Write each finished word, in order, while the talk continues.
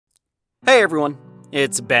Hey everyone,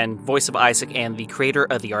 it's Ben, voice of Isaac and the creator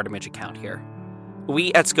of the Artimage account here.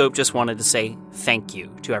 We at Scope just wanted to say thank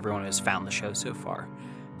you to everyone who has found the show so far.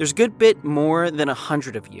 There's a good bit more than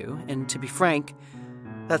 100 of you, and to be frank,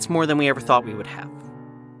 that's more than we ever thought we would have.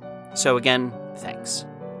 So again, thanks.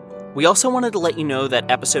 We also wanted to let you know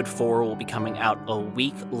that episode 4 will be coming out a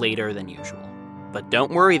week later than usual. But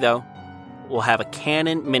don't worry though, we'll have a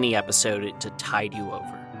canon mini-episode to tide you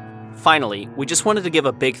over. Finally, we just wanted to give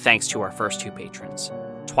a big thanks to our first 2 patrons,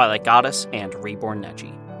 Twilight Goddess and Reborn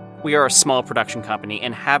Neji. We are a small production company,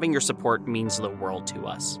 and having your support means the world to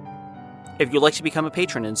us. If you'd like to become a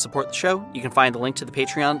patron and support the show, you can find the link to the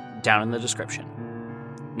Patreon down in the description.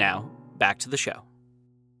 Now, back to the show.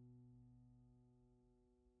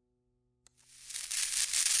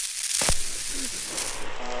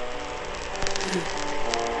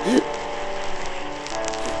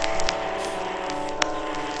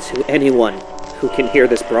 To anyone who can hear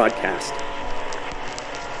this broadcast,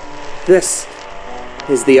 this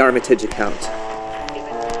is the Armitage account.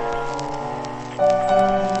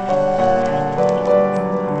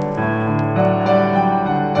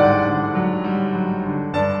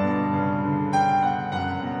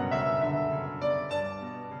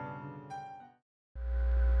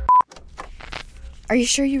 Are you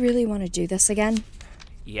sure you really want to do this again?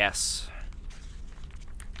 Yes.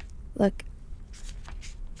 Look,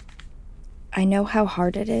 I know how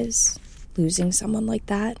hard it is losing someone like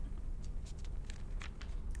that.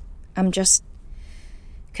 I'm just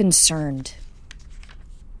concerned.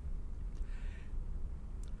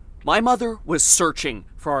 My mother was searching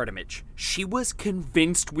for Artimage. She was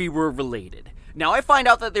convinced we were related. Now I find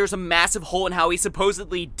out that there's a massive hole in how he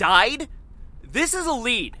supposedly died? This is a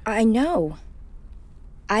lead. I know.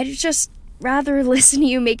 I'd just rather listen to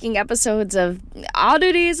you making episodes of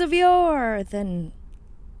Oddities of Yore than,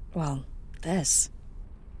 well, this.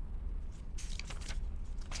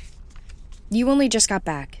 You only just got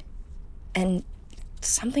back, and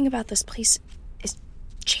something about this place is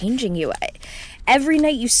changing you. Every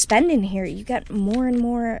night you spend in here, you get more and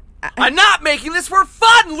more... I'm not making this for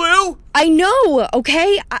fun, Lou! I know,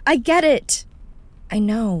 okay? I get it. I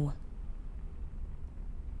know.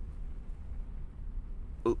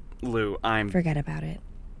 Lou, Forget about it.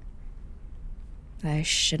 I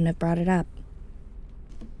shouldn't have brought it up.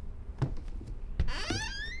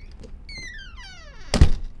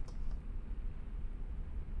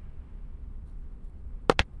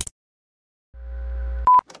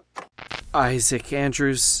 Isaac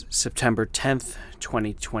Andrews, September 10th,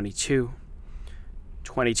 2022,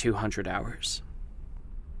 2200 hours.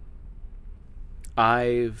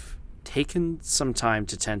 I've taken some time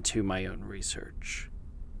to tend to my own research.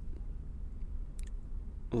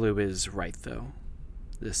 Lou is right, though.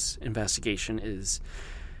 This investigation is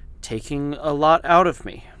taking a lot out of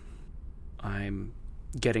me. I'm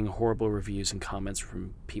getting horrible reviews and comments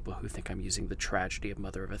from people who think I'm using the tragedy of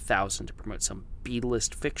Mother of 1,000 to promote some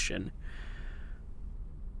B-list fiction.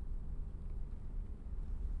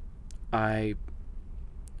 I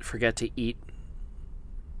forget to eat.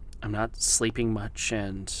 I'm not sleeping much,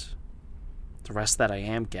 and the rest that I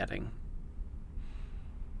am getting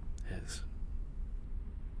is...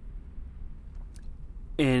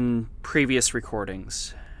 In previous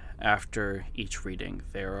recordings, after each reading,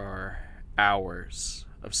 there are hours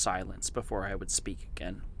of silence before I would speak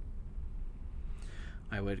again.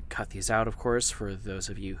 I would cut these out, of course, for those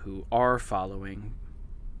of you who are following,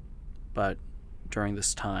 but during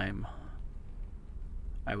this time,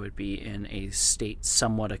 I would be in a state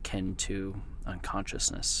somewhat akin to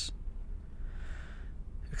unconsciousness.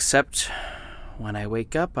 Except when I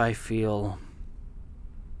wake up, I feel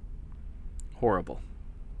horrible.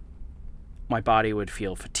 My body would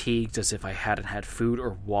feel fatigued, as if I hadn't had food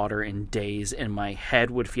or water in days, and my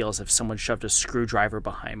head would feel as if someone shoved a screwdriver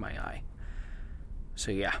behind my eye.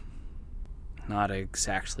 So yeah, not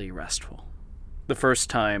exactly restful. The first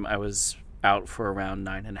time I was out for around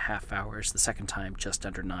 9.5 hours, the second time just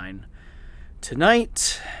under 9.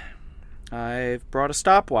 Tonight, I've brought a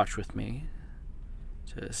stopwatch with me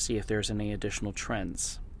to see if there's any additional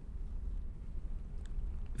trends.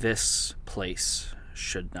 This place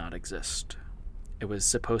should not exist. It was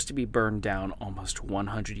supposed to be burned down almost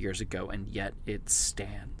 100 years ago, and yet it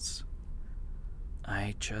stands.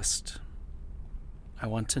 I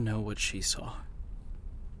want to know what she saw.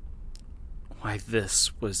 Why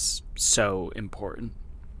this was so important.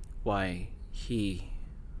 Why he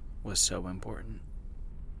was so important.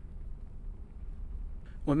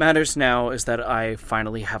 What matters now is that I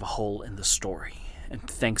finally have a hole in the story, and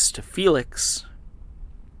thanks to Felix,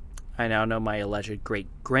 I now know my alleged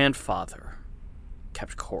great-grandfather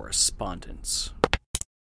kept correspondence.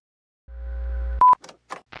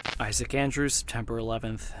 Isaac Andrews, September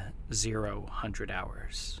 11th, 0000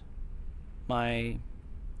 hours. My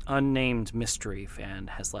unnamed mystery fan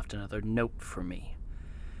has left another note for me.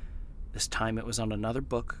 This time it was on another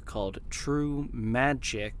book called True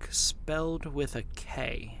Magic, spelled with a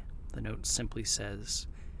K. The note simply says,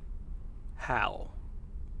 How?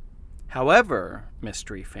 However,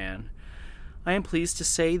 mystery fan, I am pleased to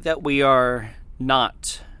say that we are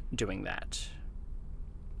not doing that.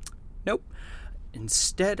 Nope.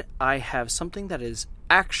 Instead, I have something that is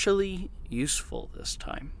actually useful this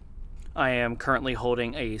time. I am currently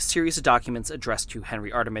holding a series of documents addressed to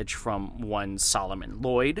Henry Artemidge from one Solomon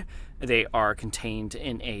Lloyd. They are contained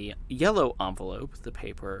in a yellow envelope, the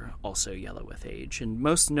paper also yellow with age, and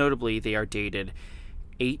most notably they are dated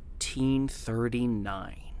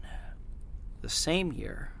 1839, the same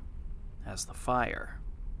year as the fire.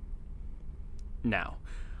 Now,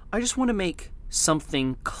 I just want to make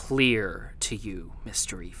something clear to you,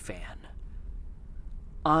 mystery fan.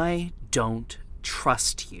 I don't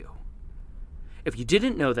trust you. If you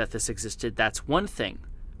didn't know that this existed, that's one thing.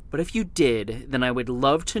 But if you did, then I would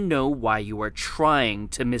love to know why you are trying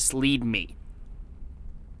to mislead me.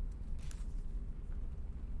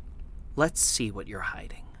 Let's see what you're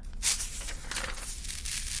hiding.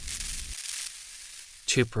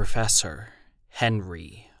 To Professor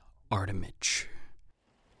Henry Artemidge.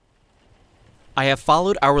 I have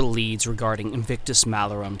followed our leads regarding Invictus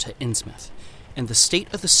Malorum to Innsmouth, and the state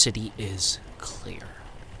of the city is clear.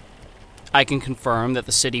 I can confirm that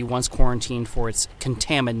the city, once quarantined for its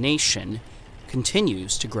contamination,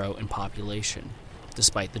 continues to grow in population,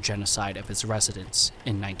 despite the genocide of its residents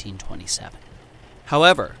in 1927.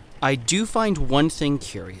 However, I do find one thing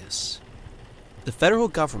curious. The federal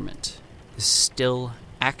government is still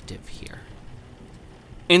active here.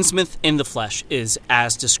 Innsmouth in the flesh is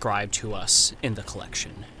as described to us in the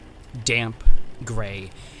collection. Damp, gray,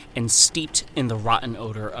 and steeped in the rotten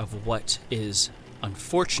odor of what is,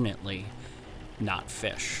 unfortunately, not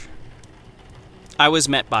fish. I was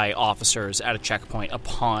met by officers at a checkpoint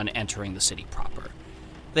upon entering the city proper.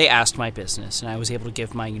 They asked my business, and I was able to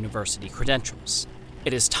give my university credentials.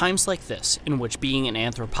 It is times like this in which being an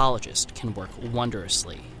anthropologist can work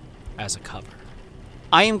wondrously as a cover.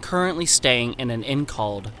 I am currently staying in an inn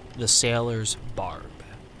called the Sailor's Barb.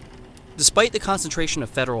 Despite the concentration of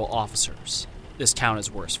federal officers, this town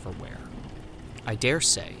is worse for wear. I dare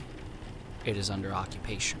say it is under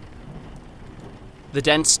occupation. The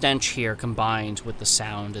dense stench here, combined with the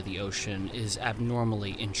sound of the ocean, is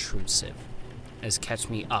abnormally intrusive, as kept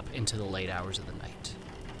me up into the late hours of the night.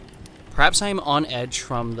 Perhaps I am on edge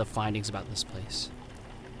from the findings about this place.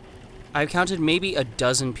 I've counted maybe a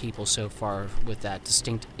dozen people so far with that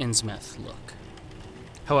distinct Innsmouth look.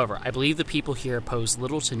 However, I believe the people here pose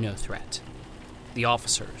little to no threat. The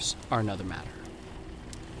officers are another matter.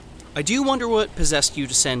 I do wonder what possessed you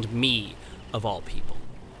to send me, of all people.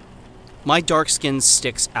 My dark skin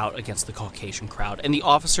sticks out against the Caucasian crowd, and the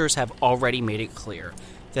officers have already made it clear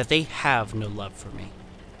that they have no love for me.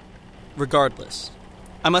 Regardless,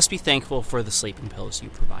 I must be thankful for the sleeping pills you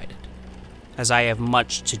provided, as I have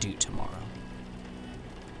much to do tomorrow.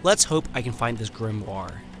 Let's hope I can find this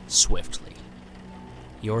grimoire swiftly.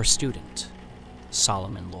 Your student,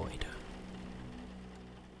 Solomon Lloyd.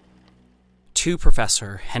 To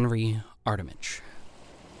Professor Henry Artemidge.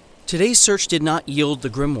 Today's search did not yield the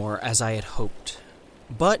grimoire as I had hoped,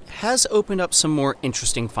 but has opened up some more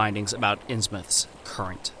interesting findings about Innsmouth's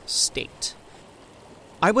current state.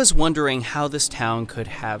 I was wondering how this town could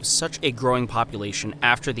have such a growing population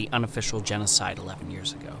after the unofficial genocide 11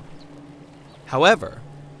 years ago. However,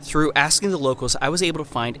 through asking the locals, I was able to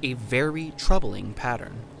find a very troubling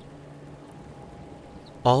pattern.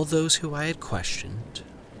 All those who I had questioned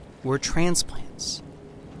were transplants.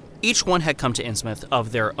 Each one had come to Innsmouth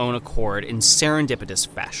of their own accord in serendipitous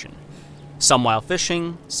fashion. Some while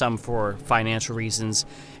fishing, some for financial reasons,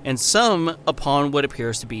 and some upon what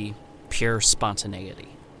appears to be pure spontaneity.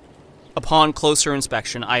 Upon closer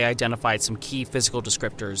inspection, I identified some key physical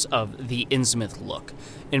descriptors of the Innsmouth look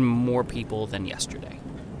in more people than yesterday.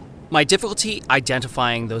 My difficulty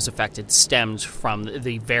identifying those affected stemmed from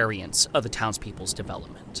the variance of the townspeople's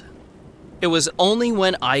development. It was only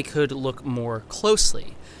when I could look more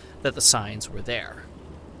closely that the signs were there.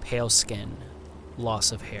 Pale skin,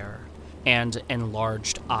 loss of hair, and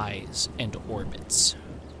enlarged eyes and orbits.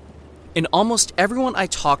 In almost everyone I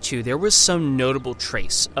talked to, there was some notable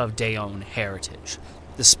trace of Daon heritage,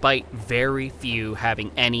 despite very few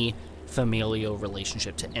having any familial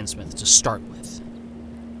relationship to Innsmouth to start with.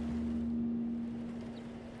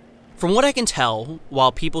 From what I can tell,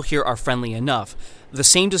 while people here are friendly enough, the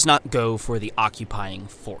same does not go for the occupying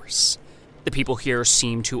force. The people here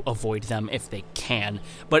seem to avoid them if they can,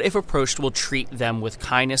 but if approached will treat them with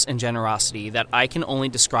kindness and generosity that I can only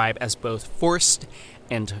describe as both forced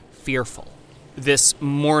and fearful. This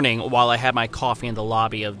morning, while I had my coffee in the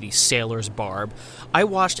lobby of the Sailor's Barb, I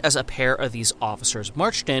watched as a pair of these officers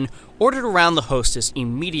marched in, ordered around the hostess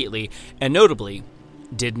immediately, and notably,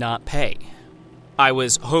 did not pay. I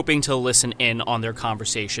was hoping to listen in on their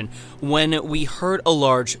conversation when we heard a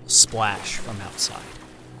large splash from outside.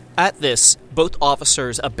 At this, both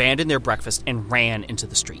officers abandoned their breakfast and ran into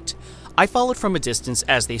the street. I followed from a distance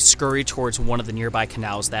as they scurried towards one of the nearby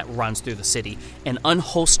canals that runs through the city and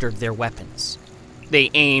unholstered their weapons.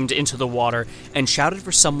 They aimed into the water and shouted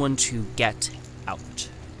for someone to get out.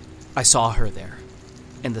 I saw her there,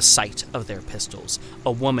 in the sight of their pistols,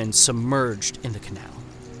 a woman submerged in the canal.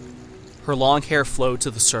 Her long hair flowed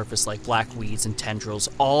to the surface like black weeds and tendrils,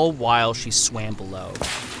 all while she swam below.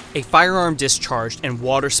 A firearm discharged and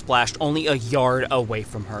water splashed only a yard away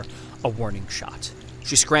from her, a warning shot.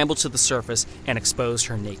 She scrambled to the surface and exposed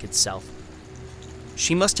her naked self.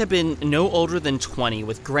 She must have been no older than 20,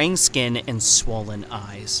 with graying skin and swollen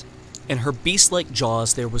eyes. In her beast-like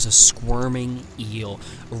jaws there was a squirming eel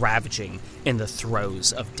ravaging in the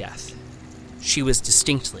throes of death. She was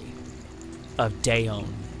distinctly of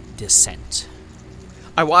Daon descent.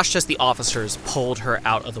 I watched as the officers pulled her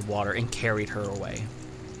out of the water and carried her away.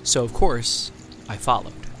 So, of course, I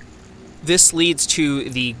followed. This leads to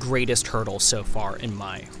the greatest hurdle so far in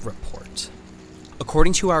my report.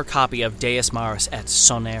 According to our copy of Deus Maris et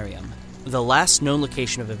Sonarium, the last known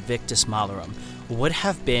location of Invictus Malorum would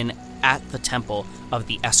have been at the temple of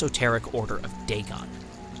the esoteric order of Dagon.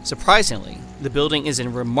 Surprisingly, the building is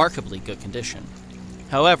in remarkably good condition.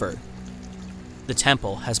 However, the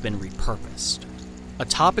temple has been repurposed.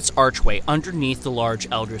 Atop its archway, underneath the large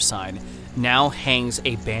elder sign, now hangs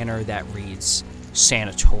a banner that reads,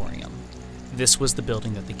 Sanatorium. This was the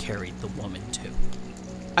building that they carried the woman to.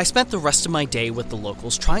 I spent the rest of my day with the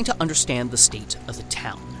locals trying to understand the state of the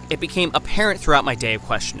town. It became apparent throughout my day of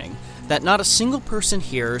questioning that not a single person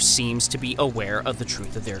here seems to be aware of the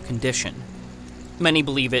truth of their condition. Many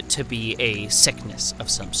believe it to be a sickness of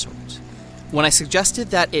some sort. When I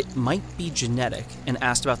suggested that it might be genetic and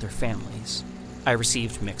asked about their families, I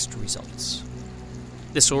received mixed results.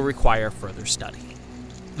 This will require further study.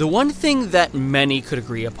 The one thing that many could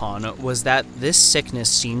agree upon was that this sickness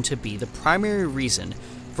seemed to be the primary reason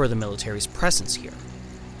for the military's presence here.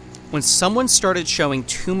 When someone started showing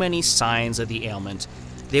too many signs of the ailment,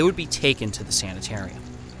 they would be taken to the sanitarium.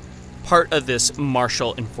 Part of this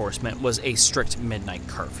martial enforcement was a strict midnight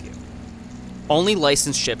curfew. Only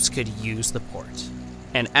licensed ships could use the port,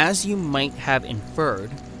 and as you might have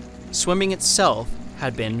inferred, swimming itself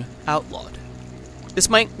had been outlawed. This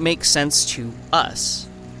might make sense to us,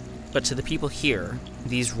 but to the people here,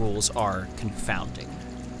 these rules are confounding.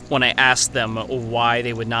 When I asked them why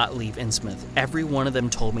they would not leave Innsmouth, every one of them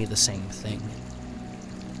told me the same thing,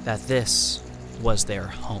 that this was their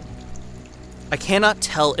home. I cannot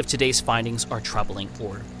tell if today's findings are troubling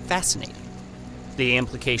or fascinating. The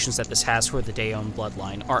implications that this has for the Daon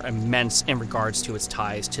bloodline are immense in regards to its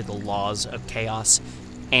ties to the laws of chaos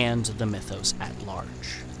and the mythos at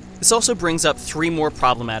large. This also brings up three more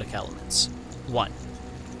problematic elements. 1.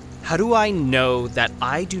 How do I know that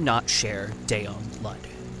I do not share Daon blood?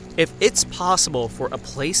 If it's possible for a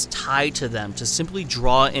place tied to them to simply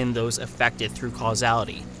draw in those affected through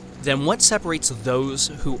causality, then what separates those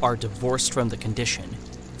who are divorced from the condition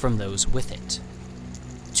from those with it?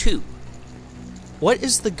 2. What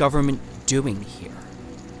is the government doing here?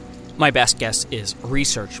 My best guess is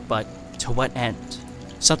research, but to what end?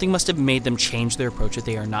 Something must have made them change their approach if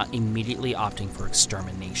they are not immediately opting for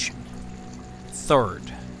extermination.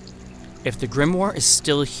 3rd, if the grimoire is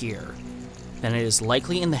still here, then it is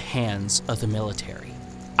likely in the hands of the military.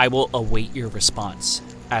 I will await your response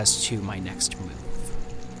as to my next move.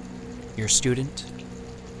 Your student,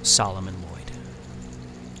 Solomon Lloyd.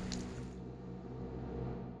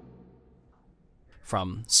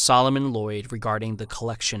 From Solomon Lloyd regarding the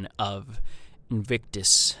collection of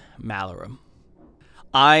Invictus Malorum.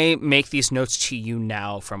 I make these notes to you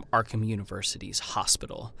now from Arkham University's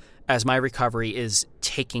hospital, as my recovery is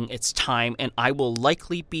taking its time and I will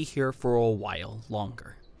likely be here for a while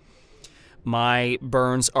longer. My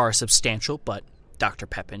burns are substantial, but Dr.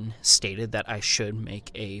 Pepin stated that I should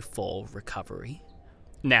make a full recovery.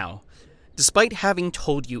 Now, despite having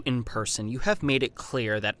told you in person, you have made it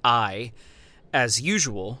clear that I, as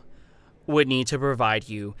usual, would need to provide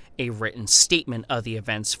you a written statement of the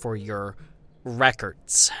events for your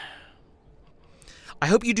records. I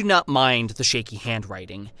hope you do not mind the shaky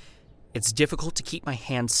handwriting. It's difficult to keep my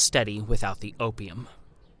hands steady without the opium.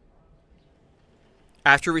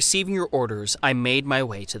 After receiving your orders, I made my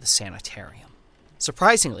way to the sanitarium.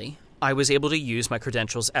 Surprisingly, I was able to use my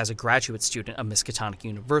credentials as a graduate student of Miskatonic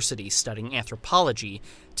University studying anthropology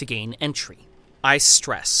to gain entry. I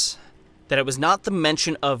stress that it was not the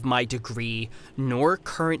mention of my degree nor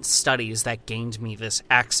current studies that gained me this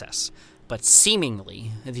access, but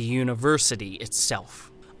seemingly the university itself.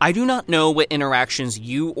 I do not know what interactions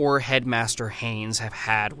you or Headmaster Haynes have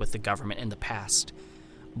had with the government in the past,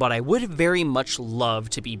 but I would very much love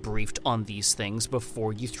to be briefed on these things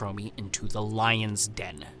before you throw me into the lion's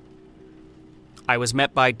den. I was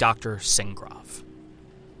met by Dr. Singrov,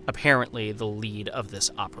 apparently the lead of this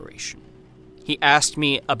operation. He asked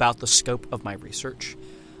me about the scope of my research.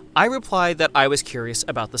 I replied that I was curious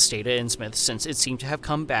about the state of Innsmouth since it seemed to have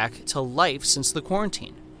come back to life since the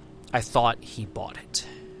quarantine. I thought he bought it.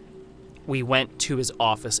 We went to his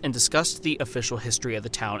office and discussed the official history of the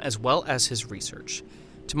town as well as his research.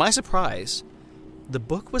 To my surprise, the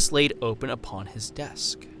book was laid open upon his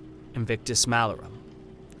desk. Invictus Malorum,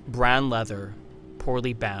 brown leather,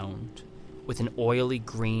 poorly bound, with an oily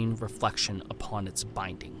green reflection upon its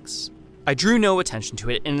bindings. I drew no attention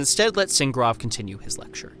to it and instead let Singrov continue his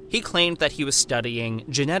lecture. He claimed that he was studying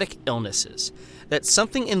genetic illnesses, that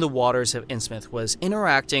something in the waters of Innsmouth was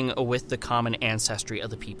interacting with the common ancestry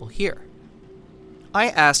of the people here. I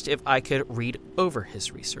asked if I could read over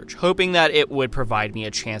his research, hoping that it would provide me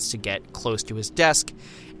a chance to get close to his desk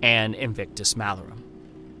and Invictus Malorum.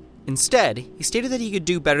 Instead, he stated that he could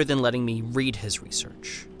do better than letting me read his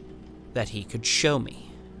research, that he could show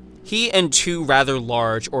me. He and two rather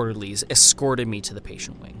large orderlies escorted me to the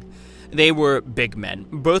patient wing. They were big men,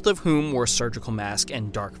 both of whom wore surgical masks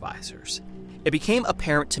and dark visors. It became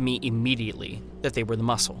apparent to me immediately that they were the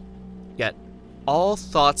muscle. Yet, all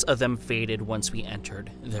thoughts of them faded once we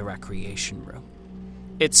entered the recreation room.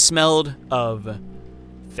 It smelled of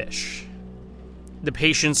fish. The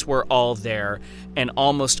patients were all there, and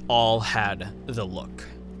almost all had the look.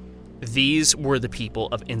 These were the people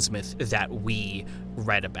of Innsmouth that we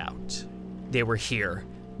read about. They were here,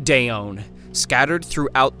 Dayon, scattered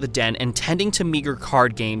throughout the den and tending to meager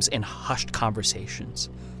card games and hushed conversations.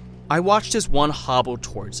 I watched as one hobbled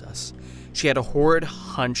towards us. She had a horrid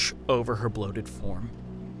hunch over her bloated form.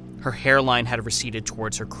 Her hairline had receded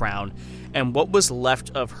towards her crown, and what was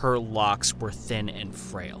left of her locks were thin and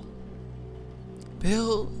frail.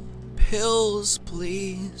 Pills,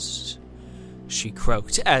 please, she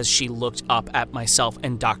croaked as she looked up at myself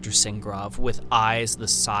and Dr. Singrov with eyes the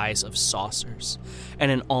size of saucers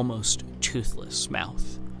and an almost toothless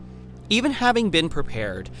mouth. Even having been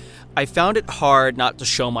prepared, I found it hard not to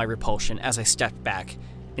show my repulsion as I stepped back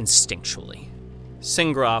instinctually.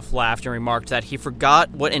 Singrov laughed and remarked that he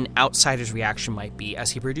forgot what an outsider's reaction might be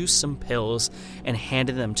as he produced some pills and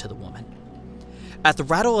handed them to the woman. At the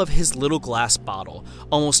rattle of his little glass bottle,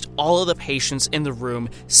 almost all of the patients in the room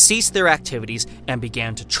ceased their activities and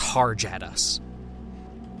began to charge at us.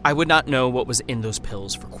 I would not know what was in those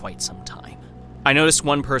pills for quite some time. I noticed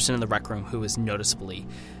one person in the rec room who was noticeably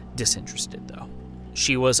disinterested, though.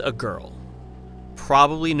 She was a girl,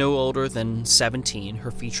 probably no older than 17.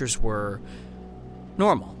 Her features were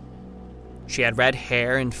normal. She had red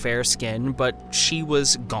hair and fair skin, but she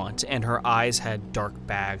was gaunt, and her eyes had dark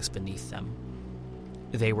bags beneath them.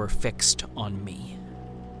 They were fixed on me.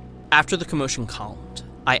 After the commotion calmed,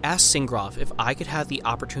 I asked Singrov if I could have the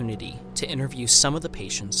opportunity to interview some of the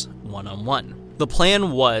patients one-on-one. The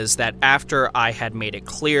plan was that after I had made it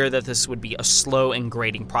clear that this would be a slow and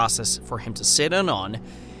grating process for him to sit in on,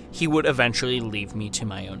 he would eventually leave me to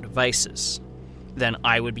my own devices. Then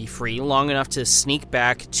I would be free long enough to sneak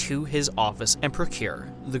back to his office and procure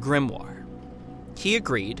the grimoire. He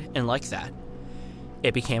agreed, and like that,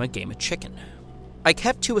 it became a game of chicken. I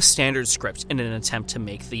kept to a standard script in an attempt to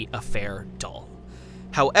make the affair dull.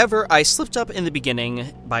 However, I slipped up in the beginning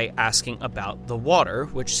by asking about the water,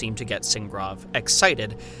 which seemed to get Singrov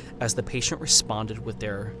excited as the patient responded with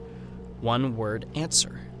their one-word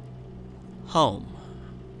answer: home.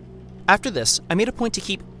 After this, I made a point to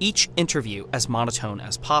keep each interview as monotone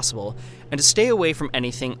as possible and to stay away from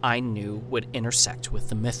anything I knew would intersect with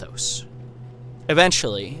the mythos.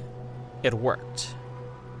 Eventually, it worked.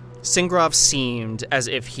 Singrov seemed as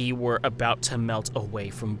if he were about to melt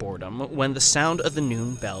away from boredom when the sound of the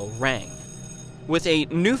noon bell rang. With a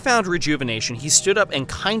newfound rejuvenation, he stood up and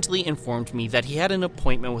kindly informed me that he had an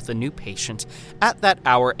appointment with a new patient at that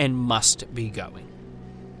hour and must be going.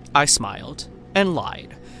 I smiled and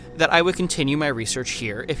lied that I would continue my research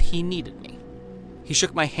here if he needed me. He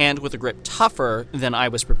shook my hand with a grip tougher than I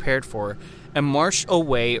was prepared for and marched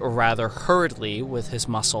away rather hurriedly with his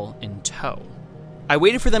muscle in tow. I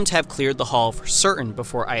waited for them to have cleared the hall for certain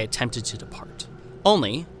before I attempted to depart.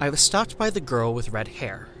 Only, I was stopped by the girl with red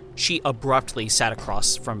hair. She abruptly sat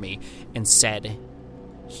across from me and said,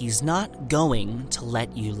 "He's not going to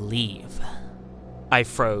let you leave." I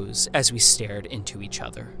froze as we stared into each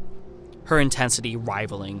other, her intensity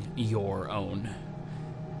rivaling your own.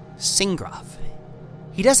 "Singrov.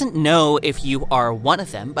 He doesn't know if you are one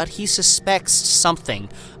of them, but he suspects something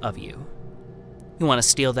of you. You want to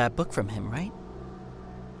steal that book from him, right?"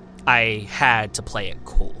 I had to play it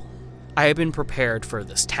cool. I had been prepared for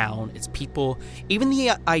this town, its people, even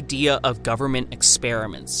the idea of government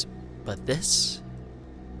experiments. But this?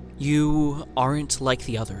 "You aren't like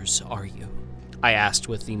the others, are you?" I asked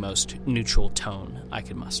with the most neutral tone I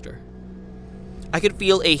could muster. I could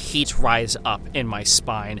feel a heat rise up in my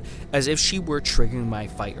spine, as if she were triggering my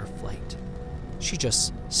fight or flight. She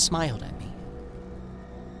just smiled at me.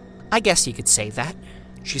 "I guess you could say that,"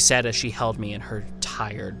 she said as she held me in her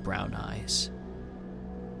tired brown eyes.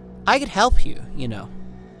 "I could help you, you know.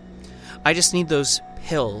 I just need those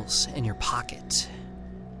pills in your pocket."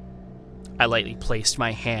 I lightly placed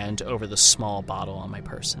my hand over the small bottle on my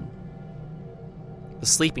person. "The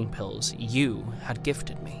sleeping pills you had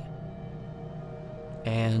gifted me."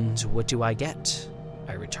 "And what do I get?"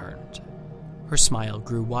 I returned. Her smile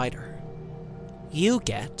grew wider. "You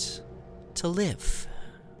get to live."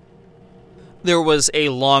 There was a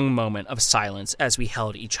long moment of silence as we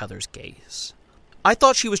held each other's gaze. I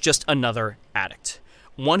thought she was just another addict,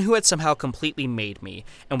 one who had somehow completely made me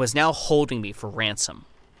and was now holding me for ransom.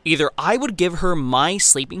 Either I would give her my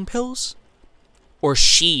sleeping pills, or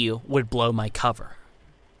she would blow my cover.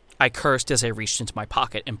 I cursed as I reached into my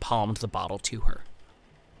pocket and palmed the bottle to her.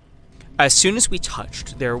 As soon as we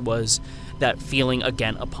touched, there was that feeling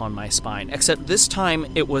again upon my spine, except this time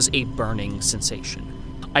it was a burning sensation.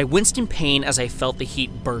 I winced in pain as I felt the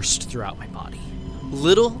heat burst throughout my body.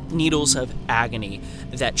 Little needles of agony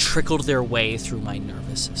that trickled their way through my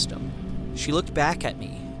nervous system. She looked back at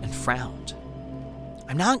me and frowned.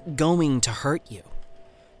 "I'm not going to hurt you,"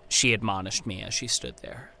 she admonished me as she stood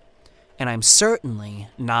there. "And I'm certainly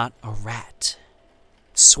not a rat."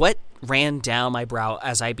 Sweat ran down my brow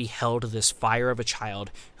as I beheld this fire of a child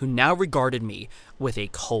who now regarded me with a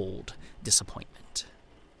cold disappointment.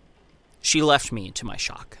 She left me to my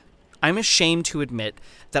shock. I'm ashamed to admit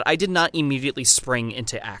that I did not immediately spring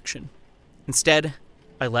into action. Instead,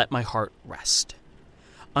 I let my heart rest,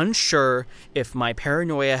 unsure if my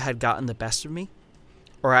paranoia had gotten the best of me,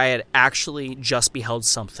 or I had actually just beheld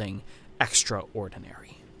something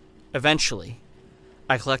extraordinary. Eventually,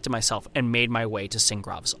 I collected myself and made my way to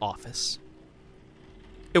Singrov's office.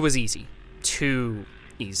 It was easy. Too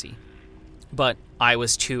easy. But I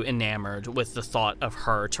was too enamored with the thought of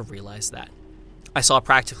her to realize that. I saw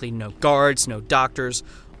practically no guards, no doctors,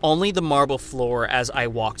 only the marble floor as I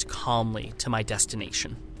walked calmly to my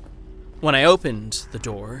destination. When I opened the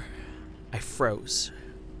door, I froze.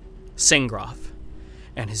 Singrov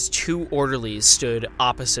and his 2 orderlies stood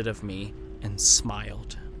opposite of me and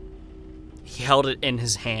smiled. He held it in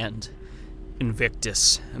his hand,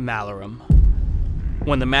 Invictus Malorum.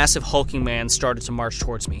 When the massive hulking man started to march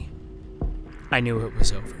towards me, I knew it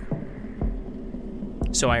was over.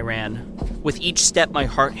 So I ran. With each step, my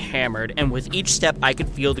heart hammered, and with each step, I could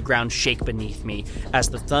feel the ground shake beneath me as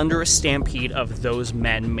the thunderous stampede of those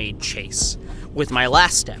men made chase. With my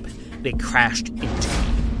last step, they crashed into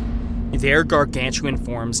me. Their gargantuan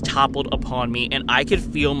forms toppled upon me, and I could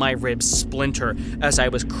feel my ribs splinter as I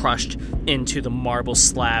was crushed into the marble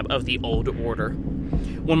slab of the old order.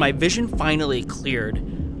 When my vision finally cleared,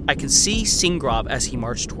 I could see Singrov as he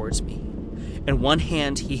marched towards me. In one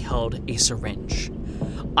hand, he held a syringe.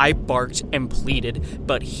 I barked and pleaded,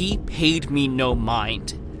 but he paid me no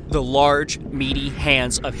mind. The large, meaty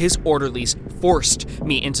hands of his orderlies forced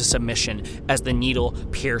me into submission as the needle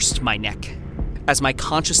pierced my neck. As my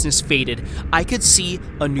consciousness faded, I could see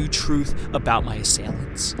a new truth about my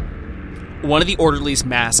assailants. One of the orderlies'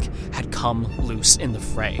 mask had come loose in the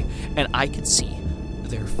fray, and I could see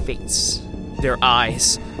their face. Their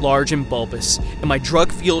eyes, large and bulbous. In my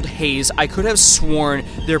drug-fueled haze, I could have sworn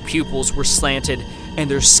their pupils were slanted and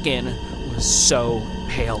their skin was so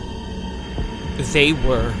pale. They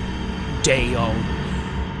were Dayon.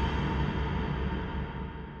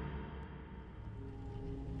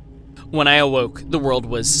 When I awoke, the world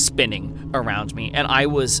was spinning around me, and I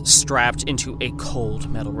was strapped into a cold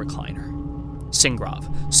metal recliner.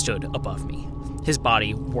 Singrov stood above me, his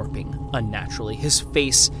body warping unnaturally. His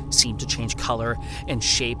face seemed to change color and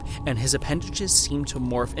shape, and his appendages seemed to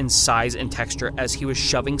morph in size and texture as he was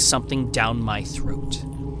shoving something down my throat.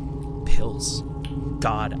 Pills.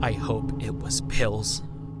 God, I hope it was pills.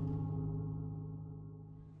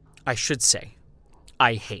 I should say,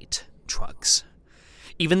 I hate drugs.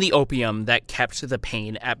 Even the opium that kept the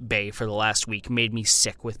pain at bay for the last week made me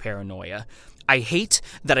sick with paranoia. I hate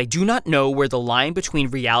that I do not know where the line between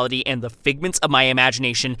reality and the figments of my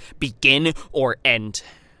imagination begin or end.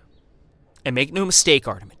 And make no mistake,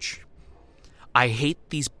 Artemage, I hate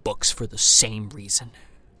these books for the same reason.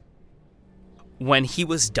 When he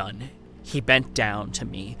was done, he bent down to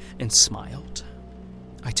me and smiled.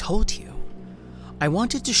 I told you, I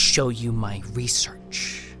wanted to show you my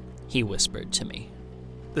research, he whispered to me.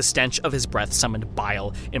 The stench of his breath summoned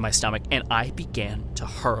bile in my stomach, and I began to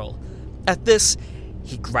hurl. At this,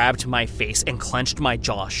 he grabbed my face and clenched my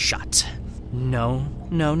jaw shut. No.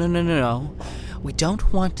 We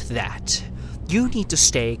don't want that. You need to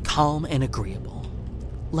stay calm and agreeable.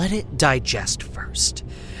 Let it digest first.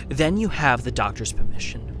 Then you have the doctor's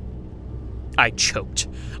permission. I choked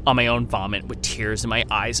on my own vomit with tears in my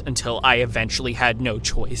eyes until I eventually had no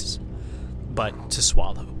choice but to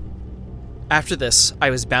swallow. After this, I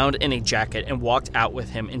was bound in a jacket and walked out with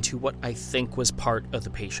him into what I think was part of the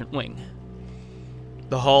patient wing.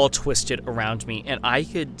 The hall twisted around me, and I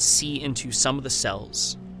could see into some of the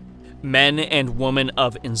cells. Men and women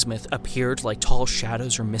of Innsmouth appeared like tall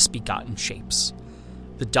shadows or misbegotten shapes.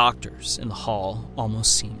 The doctors in the hall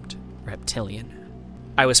almost seemed reptilian.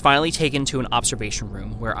 I was finally taken to an observation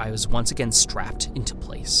room where I was once again strapped into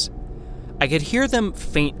place. I could hear them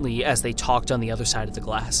faintly as they talked on the other side of the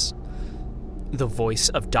glass. The voice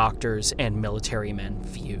of doctors and military men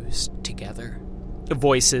fused together.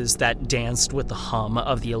 Voices that danced with the hum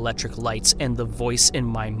of the electric lights and the voice in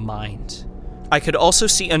my mind. I could also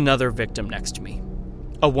see another victim next to me.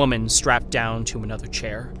 A woman strapped down to another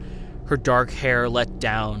chair, her dark hair let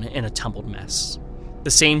down in a tumbled mess. The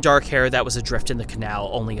same dark hair that was adrift in the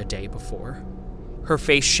canal only a day before. Her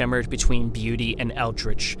face shimmered between beauty and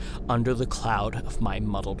eldritch under the cloud of my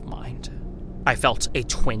muddled mind. I felt a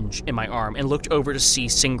twinge in my arm and looked over to see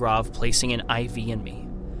Singrov placing an IV in me.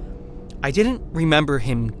 I didn't remember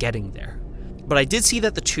him getting there, but I did see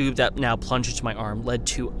that the tube that now plunged into my arm led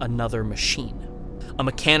to another machine, a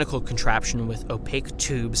mechanical contraption with opaque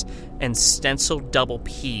tubes and stenciled double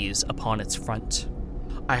P's upon its front.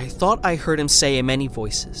 I thought I heard him say in many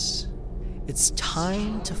voices, "It's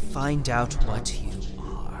time to find out what you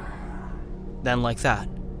are." Then like that,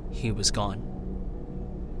 he was gone.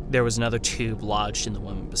 There was another tube lodged in the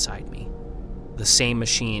woman beside me. The same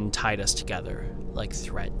machine tied us together like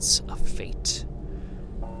threads of fate.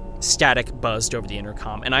 Static buzzed over the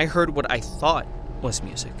intercom, and I heard what I thought was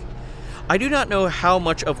music. I do not know how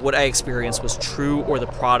much of what I experienced was true or the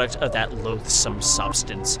product of that loathsome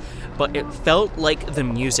substance, but it felt like the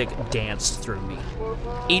music danced through me.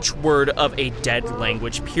 Each word of a dead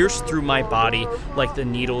language pierced through my body like the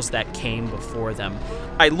needles that came before them.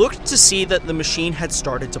 I looked to see that the machine had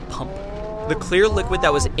started to pump. The clear liquid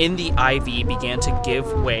that was in the IV began to give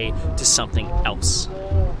way to something else.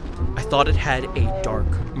 I thought it had a dark,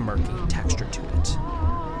 murky texture to it,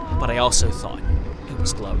 but I also thought it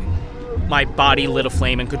was glowing. My body lit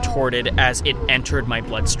aflame and contorted as it entered my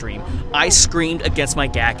bloodstream. I screamed against my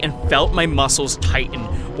gag and felt my muscles tighten,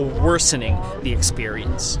 worsening the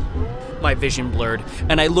experience. My vision blurred,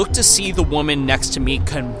 and I looked to see the woman next to me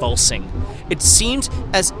convulsing. It seemed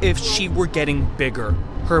as if she were getting bigger.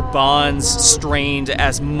 Her bonds strained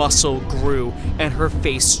as muscle grew, and her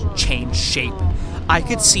face changed shape. I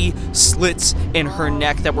could see slits in her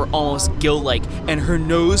neck that were almost gill-like, and her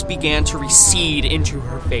nose began to recede into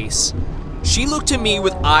her face. She looked at me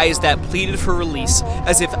with eyes that pleaded for release,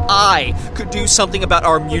 as if I could do something about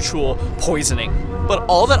our mutual poisoning. But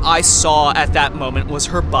all that I saw at that moment was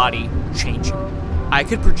her body changing. I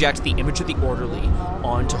could project the image of the orderly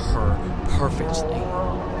onto her perfectly,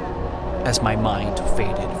 as my mind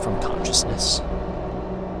faded from consciousness.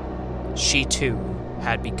 She too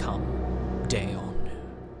had become Dayon.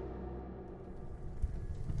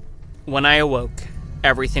 When I awoke,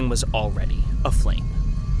 everything was already aflame.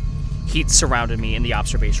 Heat surrounded me in the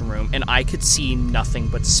observation room, and I could see nothing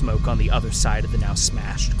but smoke on the other side of the now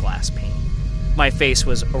smashed glass pane. My face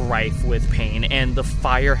was rife with pain, and the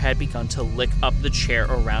fire had begun to lick up the chair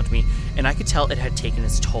around me, and I could tell it had taken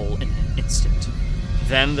its toll in an instant.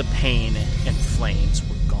 Then the pain and flames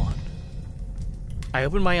were gone. I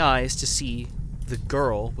opened my eyes to see the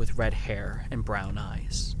girl with red hair and brown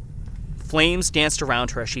eyes. Flames danced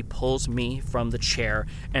around her as she pulled me from the chair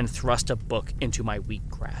and thrust a book into my weak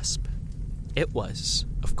grasp. It was,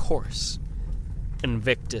 of course,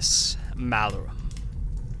 Invictus Malorum.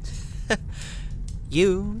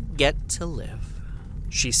 "You get to live,"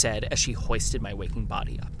 she said as she hoisted my waking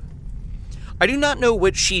body up. I do not know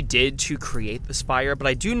what she did to create this fire, but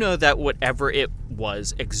I do know that whatever it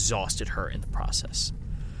was exhausted her in the process.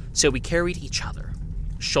 So we carried each other,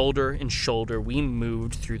 Shoulder and shoulder, we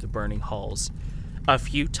moved through the burning halls. A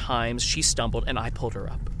few times she stumbled and I pulled her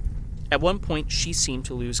up. At one point, she seemed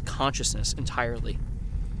to lose consciousness entirely.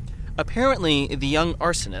 Apparently, the young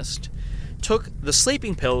arsonist took the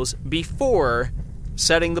sleeping pills before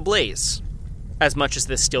setting the blaze. As much as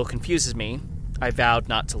this still confuses me, I vowed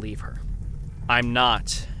not to leave her. I'm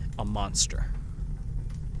not a monster.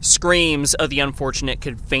 Screams of the unfortunate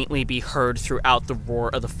could faintly be heard throughout the roar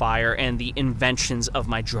of the fire and the inventions of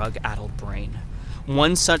my drug-addled brain.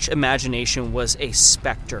 One such imagination was a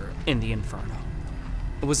specter in the inferno.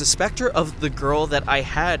 It was a specter of the girl that I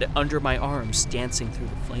had under my arms dancing through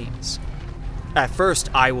the flames. At first,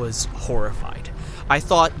 I was horrified. I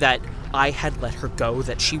thought that I had let her go,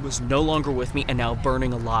 that she was no longer with me and now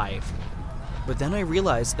burning alive. But then I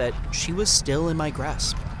realized that she was still in my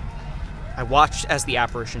grasp. I watched as the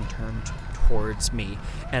apparition turned towards me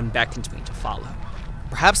and beckoned me to follow.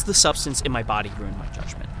 Perhaps the substance in my body ruined my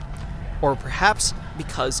judgment. Or perhaps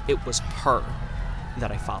because it was her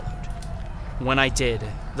that I followed. When I did,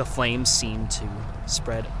 the flames seemed to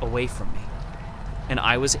spread away from me, and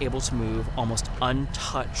I was able to move almost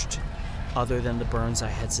untouched other than the burns I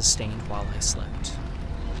had sustained while I slept.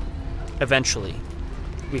 Eventually,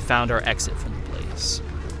 we found our exit from the blaze,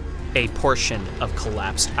 a portion of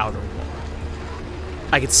collapsed outer wall.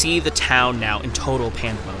 I could see the town now in total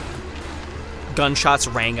pandemonium. Gunshots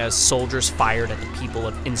rang as soldiers fired at the people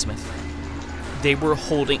of Innsmouth. They were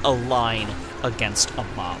holding a line against a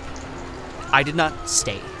mob. I did not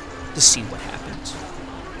stay to see what happened.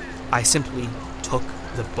 I simply took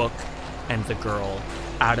the book and the girl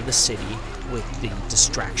out of the city with the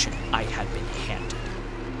distraction I had been handed.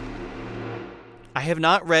 I have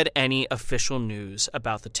not read any official news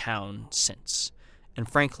about the town since,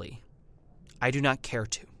 and frankly, I do not care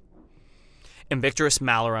to. Invictus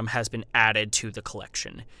Malorum has been added to the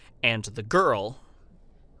collection, and the girl,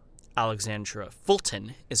 Alexandra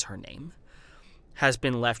Fulton is her name, has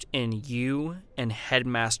been left in you and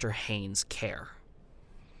Headmaster Haynes' care.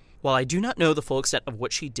 While I do not know the full extent of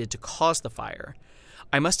what she did to cause the fire,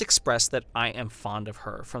 I must express that I am fond of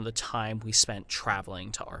her from the time we spent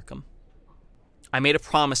traveling to Arkham. I made a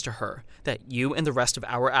promise to her that you and the rest of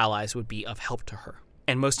our allies would be of help to her,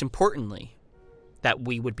 and most importantly, that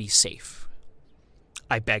we would be safe.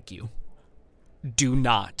 I beg you, do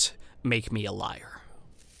not make me a liar.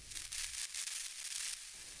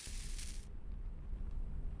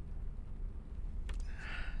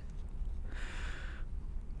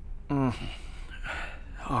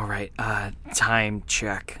 All right, time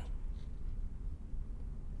check.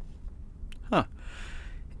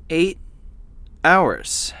 8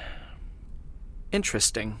 hours.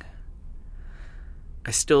 Interesting.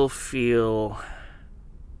 I still feel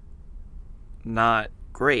not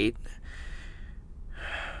great.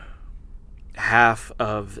 Half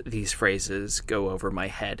of these phrases go over my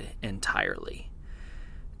head entirely.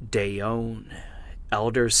 Dayon,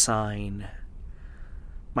 Elder Sign.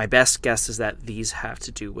 My best guess is that these have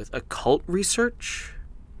to do with occult research.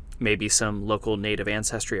 Maybe some local native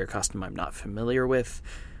ancestry or custom I'm not familiar with.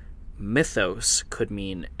 Mythos could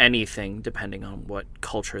mean anything depending on what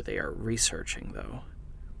culture they are researching, though.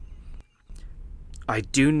 I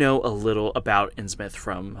do know a little about Innsmouth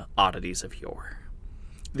from Oddities of Yore.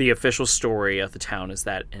 The official story of the town is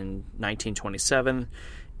that in 1927,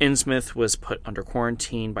 Innsmouth was put under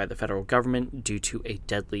quarantine by the federal government due to a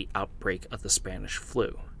deadly outbreak of the Spanish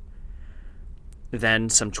flu. Then,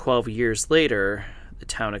 some 12 years later, the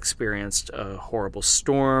town experienced a horrible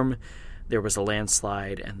storm, there was a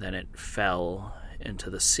landslide, and then it fell into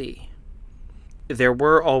the sea. There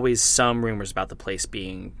were always some rumors about the place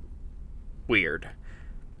being weird,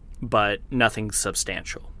 but nothing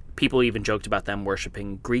substantial. People even joked about them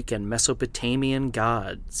worshipping Greek and Mesopotamian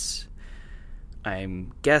gods.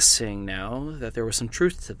 I'm guessing now that there was some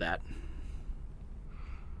truth to that.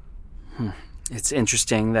 It's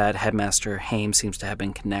interesting that Headmaster Haynes seems to have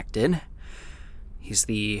been connected. He's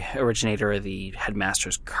the originator of the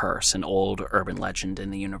Headmaster's Curse, an old urban legend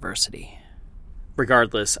in the university.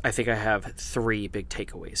 Regardless, I think I have 3 big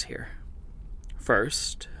takeaways here.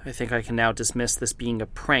 First, I think I can now dismiss this being a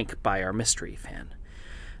prank by our mystery fan.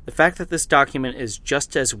 The fact that this document is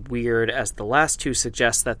just as weird as the last 2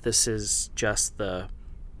 suggests that this is just the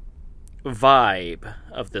vibe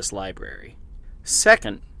of this library.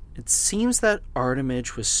 Second, it seems that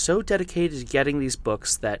Artemage was so dedicated to getting these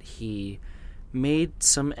books that he made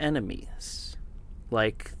some enemies,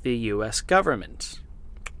 like the U.S. government.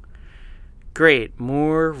 Great,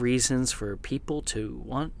 more reasons for people to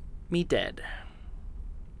want me dead.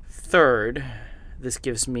 Third, this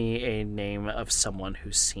gives me a name of someone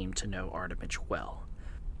who seemed to know Artemage well.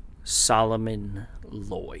 Solomon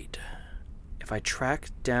Lloyd. If I track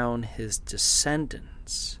down his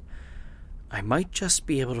descendants, I might just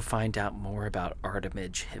be able to find out more about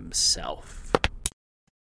Armitage himself.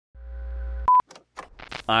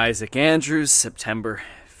 Isaac Andrews, September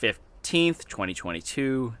 15th,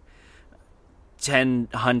 2022,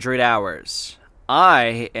 10:00 hours.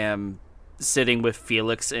 I am sitting with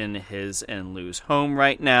Felix in his and Lou's home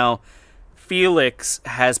right now. Felix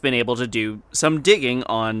has been able to do some digging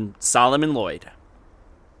on Solomon Lloyd.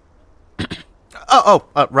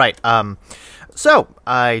 Right. So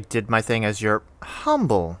I did my thing as your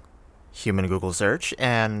humble human Google search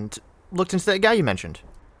and looked into that guy you mentioned.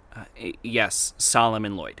 Yes,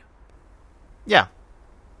 Solomon Lloyd. Yeah.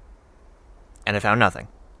 And I found nothing.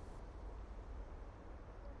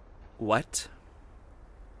 What?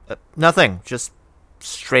 Nothing. Just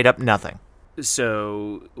straight up nothing.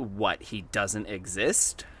 So, what, he doesn't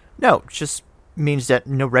exist? No, it just means that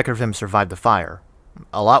no record of him survived the fire.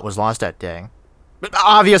 A lot was lost that day. But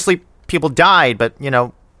obviously, people died, but,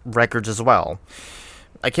 records as well.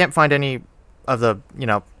 I can't find any of the,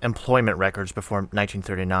 employment records before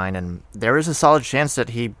 1939, and there is a solid chance that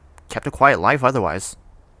he kept a quiet life otherwise.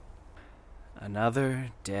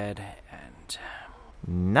 Another dead end.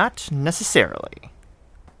 Not necessarily.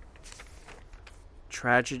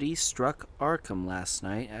 Tragedy struck Arkham last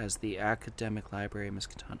night as the academic library of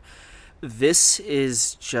Miskatonic. This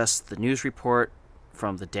is just the news report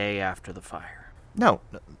from the day after the fire. No,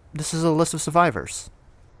 this is a list of survivors.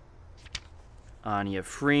 Anya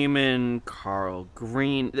Freeman, Carl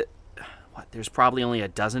Green. What, there's probably only a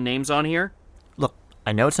dozen names on here? Look,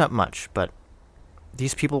 I know it's not much, but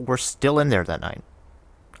these people were still in there that night.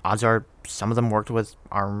 Odds are some of them worked with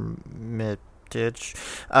Armitage.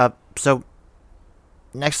 So,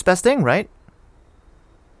 next best thing, right?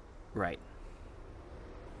 Right.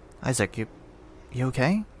 Isaac, you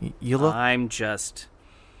okay? You look... I'm just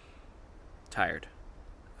tired.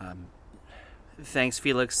 Thanks,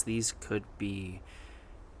 Felix. These could be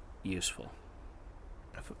useful.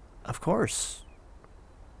 Of course.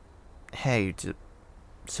 Hey,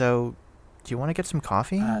 so, do you want to get some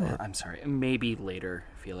coffee? I'm sorry. Maybe later,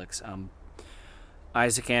 Felix.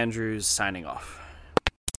 Isaac Andrews signing off.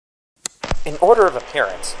 In order of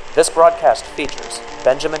appearance, this broadcast features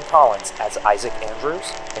Benjamin Collins as Isaac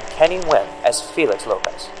Andrews and Kenny Nguyen as Felix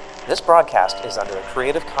Lopez. This broadcast is under a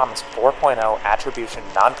Creative Commons 4.0 Attribution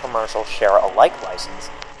Non-Commercial Share-alike license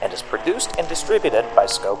and is produced and distributed by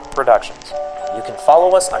Scope Productions. You can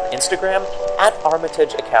follow us on Instagram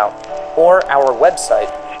 @ArmitageAccount or our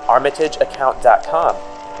website, ArmitageAccount.com,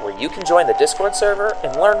 where you can join the Discord server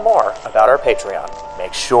and learn more about our Patreon.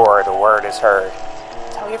 Make sure the word is heard.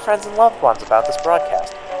 Tell your friends and loved ones about this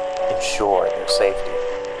broadcast. Ensure their safety.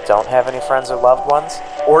 Don't have any friends or loved ones?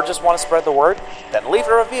 Or just want to spread the word? Then leave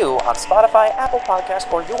a review on Spotify, Apple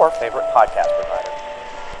Podcasts, or your favorite podcast provider.